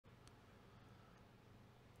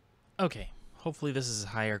Okay, hopefully this is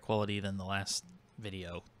higher quality than the last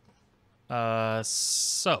video.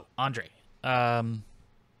 So, Andre,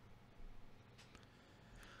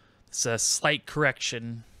 it's a slight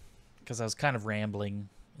correction because I was kind of rambling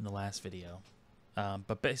in the last video.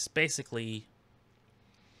 But basically,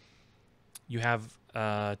 you have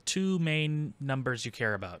two main numbers you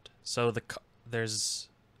care about. So there's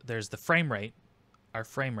the frame rate, our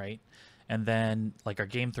frame rate, and then like our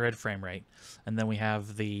game thread frame rate, and then we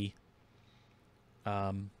have the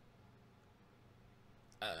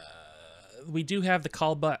we do have the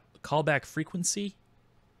callback frequency.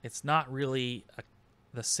 It's not really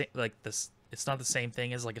the same like this. It's not the same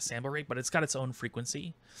thing as like a sample rate, but it's got its own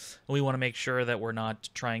frequency. And we want to make sure that we're not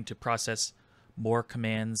trying to process more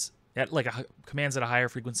commands at commands at a higher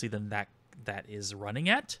frequency than that is running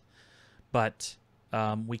at. But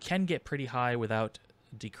we can get pretty high without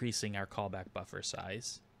decreasing our callback buffer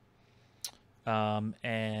size.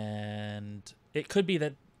 And it could be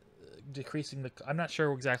that decreasing I'm not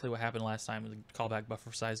sure exactly what happened last time with the callback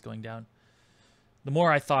buffer size going down. The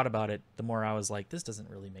more I thought about it, the more I was like, this doesn't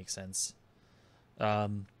really make sense.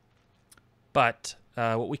 But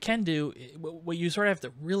what we can do, what you sort of have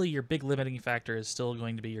to, really your big limiting factor is still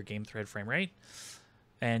going to be your game thread frame rate.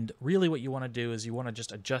 And really what you want to do is you want to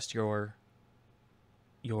just adjust your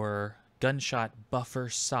gunshot buffer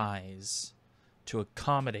size to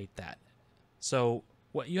accommodate that. So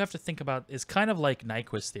what you have to think about is kind of like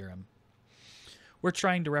Nyquist theorem. We're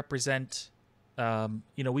trying to represent, we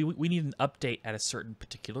need an update at a certain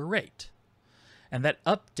particular rate. And that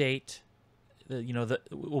update,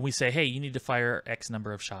 when we say, hey, you need to fire X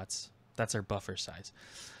number of shots, that's our buffer size.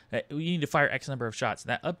 You need to fire X number of shots.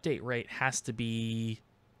 That update rate has to be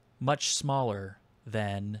much smaller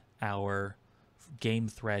than our game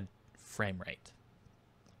thread frame rate.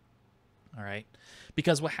 All right,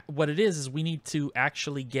 because what it is we need to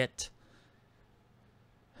actually get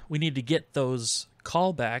those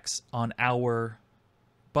callbacks on our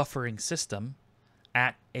buffering system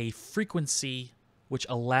at a frequency which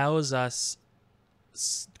allows us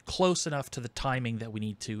close enough to the timing that we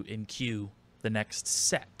need to enqueue the next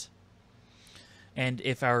set. And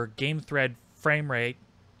if our game thread frame rate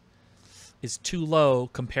is too low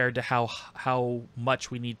compared to how much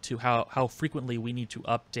we need to how frequently we need to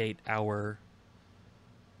update our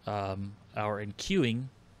enqueuing,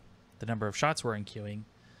 the number of shots we're enqueuing,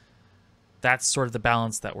 that's sort of the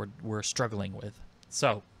balance that we're struggling with.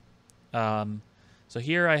 So so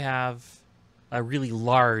here I have a really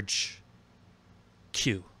large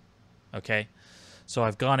queue. Okay, so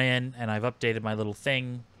I've gone in and I've updated my little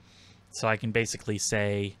thing, so I can basically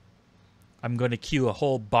say I'm going to queue a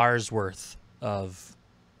whole bar's worth of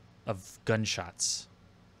gunshots,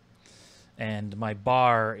 and my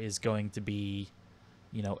bar is going to be,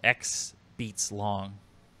 X beats long.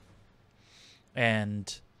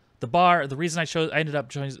 And the reason I ended up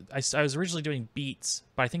choosing, I was originally doing beats,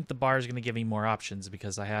 but I think the bar is going to give me more options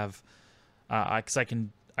because I have, because I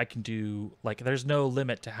can do, like, there's no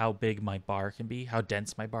limit to how big my bar can be, how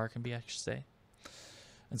dense my bar can be, I should say.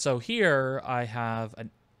 And so here I have an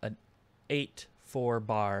 8/4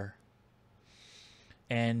 bar,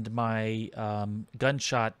 and my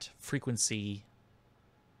gunshot frequency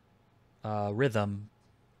rhythm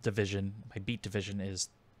division, my beat division is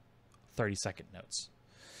 30-second notes.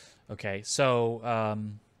 Okay, so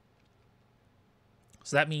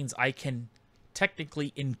so that means I can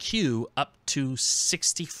technically enqueue up to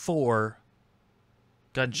 64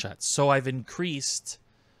 gunshots. So I've increased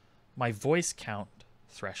my voice count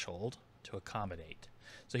threshold to accommodate.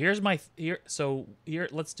 So here's my here's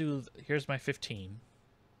my 15.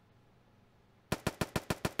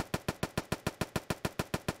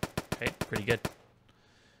 Okay, pretty good.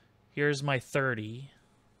 Here's my 30.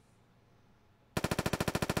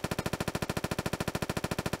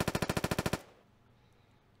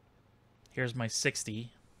 Here's my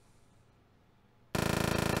 60.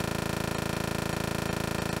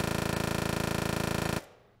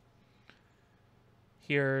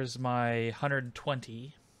 Here's my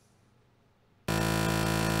 120.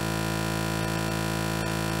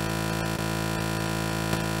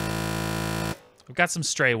 I've got some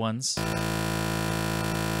stray ones.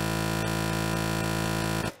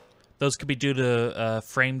 Those could be due to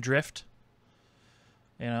frame drift.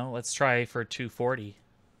 Let's try for 240.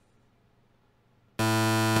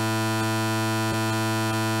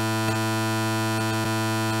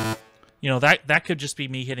 That could just be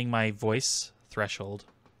me hitting my voice threshold,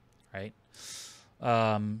 right?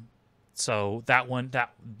 So that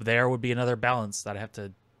there would be another balance that I have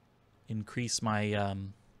to increase my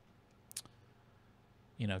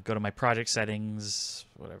go to my project settings,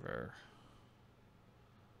 whatever.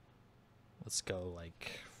 let's go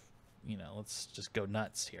like, let's just go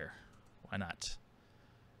nuts here. Why not?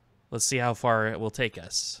 Let's see how far it will take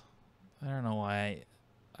us. I don't know why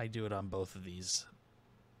I do it on both of these.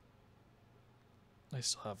 I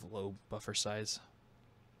still have low buffer size.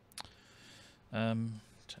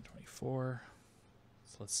 1024.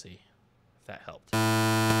 So let's see if that helped.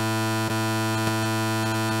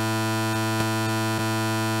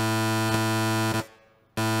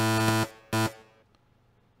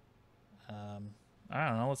 I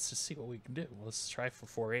don't know. Let's just see what we can do. Let's try for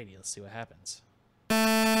 480. Let's see what happens.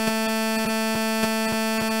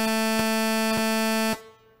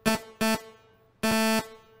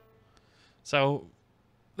 So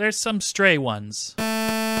there's some stray ones.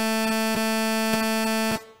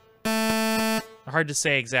 Hard to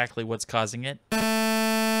say exactly what's causing it.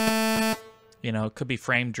 It could be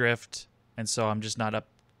frame drift, and so I'm just not up.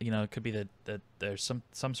 It could be that there's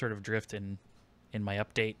some sort of drift in my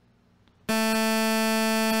update.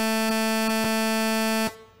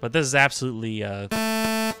 But this is absolutely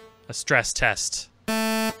a stress test.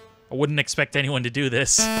 I wouldn't expect anyone to do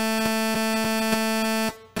this.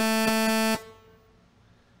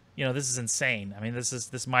 This is insane. I mean,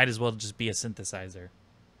 this might as well just be a synthesizer,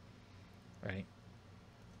 right?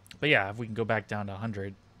 But yeah, if we can go back down to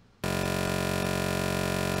 100.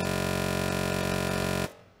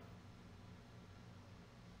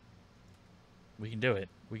 We can do it.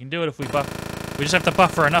 We can do it if we buff. We just have to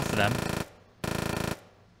buffer enough of them.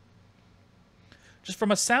 Just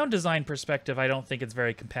from a sound design perspective, I don't think it's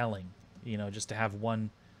very compelling, just to have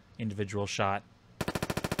one individual shot.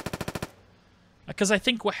 Because I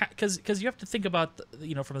think because you have to think about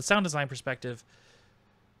from the sound design perspective.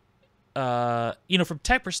 From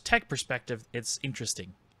tech perspective, it's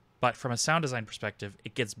interesting, but from a sound design perspective,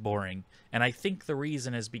 it gets boring. And I think the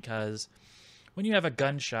reason is because when you have a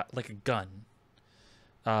gunshot, like a gun,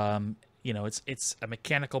 it's a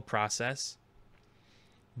mechanical process,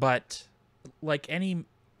 but like any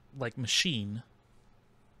machine,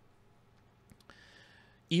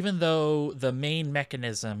 even though the main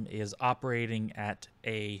mechanism is operating at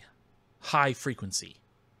a high frequency,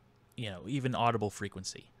 even audible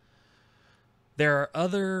frequency, there are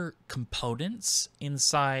other components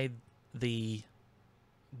inside the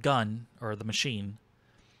gun or the machine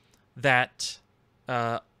that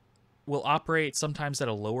will operate sometimes at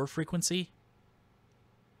a lower frequency,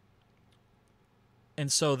 and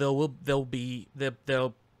so there'll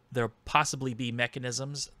possibly be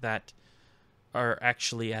mechanisms that are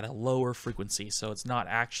actually at a lower frequency. So it's not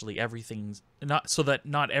actually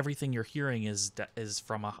not everything you're hearing is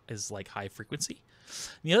like high frequency.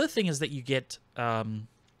 And the other thing is that you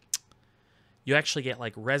actually get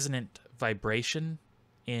like resonant vibration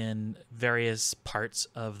in various parts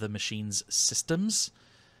of the machine's systems,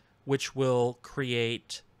 which will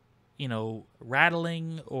create,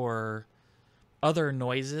 rattling or other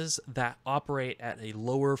noises that operate at a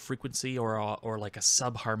lower frequency or like a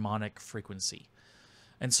subharmonic frequency.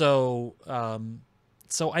 And so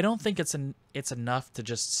I don't think it's enough to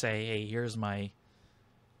just say, hey, here's my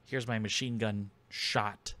machine gun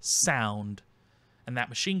shot sound, and that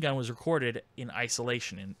machine gun was recorded in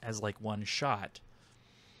isolation as like one shot.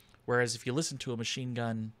 Whereas if you listen to a machine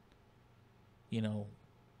gun,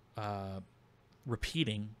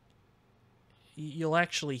 repeating, you'll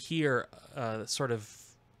actually hear sort of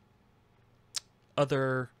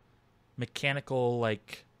other mechanical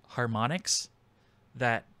like harmonics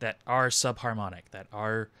that are subharmonic, that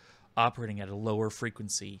are operating at a lower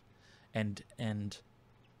frequency, and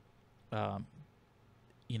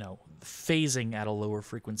phasing at a lower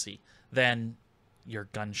frequency than your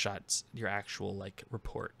gunshots, your actual like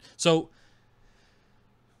report. So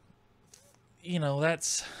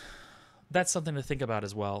that's something to think about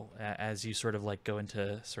as well, as you sort of like go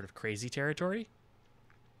into sort of crazy territory.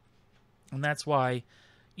 And that's why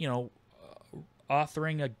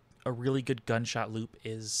authoring a really good gunshot loop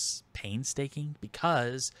is painstaking,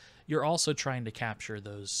 because you're also trying to capture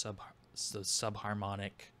those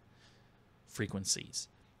subharmonic frequencies.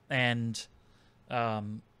 And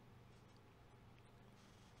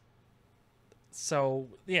so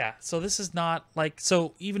this is not like,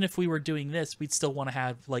 so even if we were doing this, we'd still want to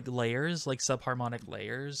have like layers, like subharmonic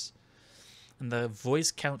layers, and the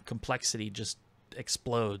voice count complexity just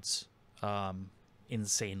explodes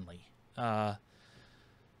insanely.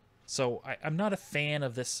 So I'm not a fan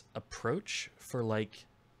of this approach for like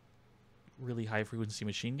really high frequency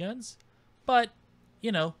machine guns, but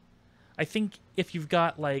I think if you've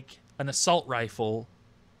got like an assault rifle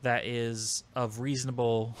that is of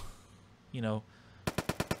reasonable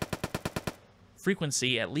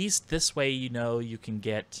frequency, at least this way you can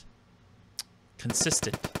get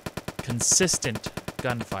consistent consistent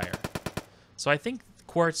gunfire. So I think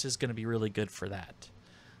Quartz is going to be really good for that.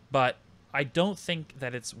 But I don't think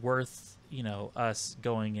that it's worth, you know, us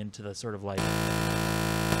going into the sort of like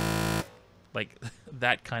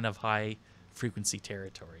that kind of high frequency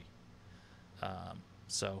territory.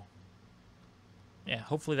 So yeah,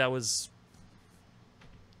 hopefully that was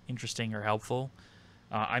interesting or helpful.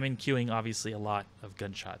 I'm enqueuing obviously a lot of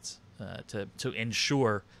gunshots to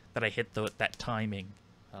ensure that I hit that timing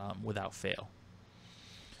without fail.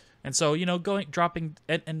 And so, you know, dropping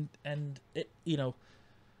and it, you know,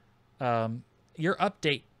 your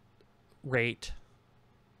update rate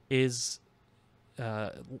is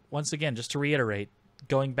once again, just to reiterate,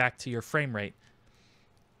 going back to your frame rate.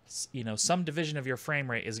 You know, some division of your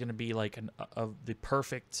frame rate is going to be like the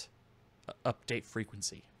perfect update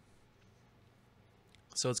frequency.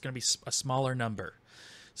 So it's going to be a smaller number.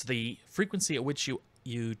 So the frequency at which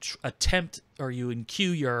you attempt or you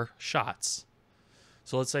enqueue your shots.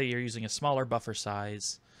 So let's say you're using a smaller buffer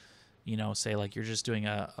size. You know, say like you're just doing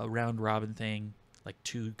a round robin thing, like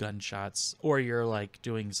 2 gunshots, or you're like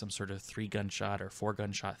doing some sort of 3 gunshot or 4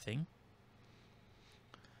 gunshot thing.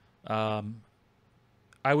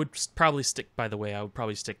 I would probably stick, by the way, I would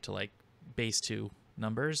probably stick to like base 2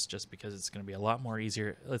 numbers just because it's going to be a lot more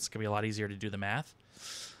easier. It's going to be a lot easier to do the math.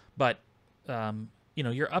 But, you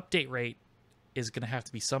know, your update rate is going to have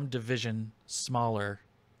to be some division smaller,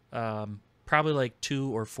 probably like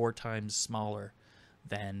 2 or 4 times smaller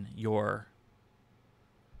than your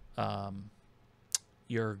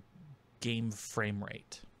game frame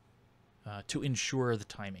rate to ensure the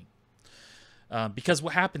timing. Because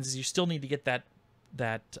what happens is you still need to get that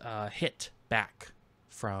hit back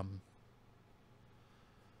from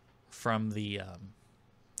the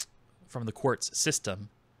Quartz system,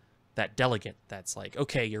 that delegate that's like,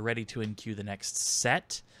 okay, you're ready to enqueue the next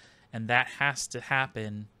set, and that has to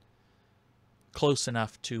happen close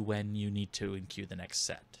enough to when you need to enqueue the next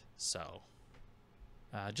set. So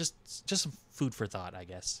just some food for thought, I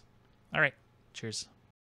guess. All right, cheers.